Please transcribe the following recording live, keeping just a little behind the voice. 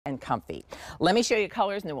and comfy. Let me show you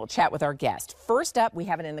colors and then we'll chat with our guest. First up, we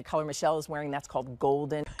have it in the color Michelle is wearing. That's called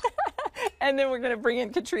golden. And then we're going to bring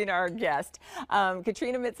in Katrina, our guest.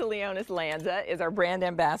 Katrina Mitsalionis Lanza is our brand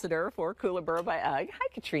ambassador for Kookaburra by UGG. Hi,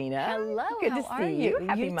 Katrina. Hello. Good to see you.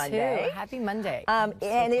 Happy Monday. Too. Happy Monday.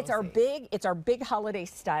 And it's our big holiday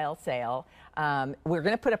style sale. We're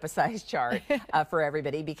going to put up a size chart for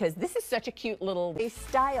everybody because this is such a cute little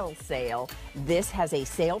style sale. This has a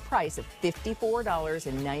sale price of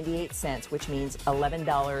 $54.98, which means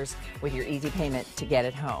 $11 with your easy payment to get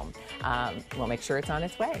it home. We'll make sure it's on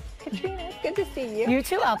its way. Katrina, it's good to see you. You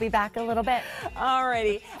too. I'll be back a little bit. All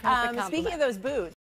righty. Speaking of those boots,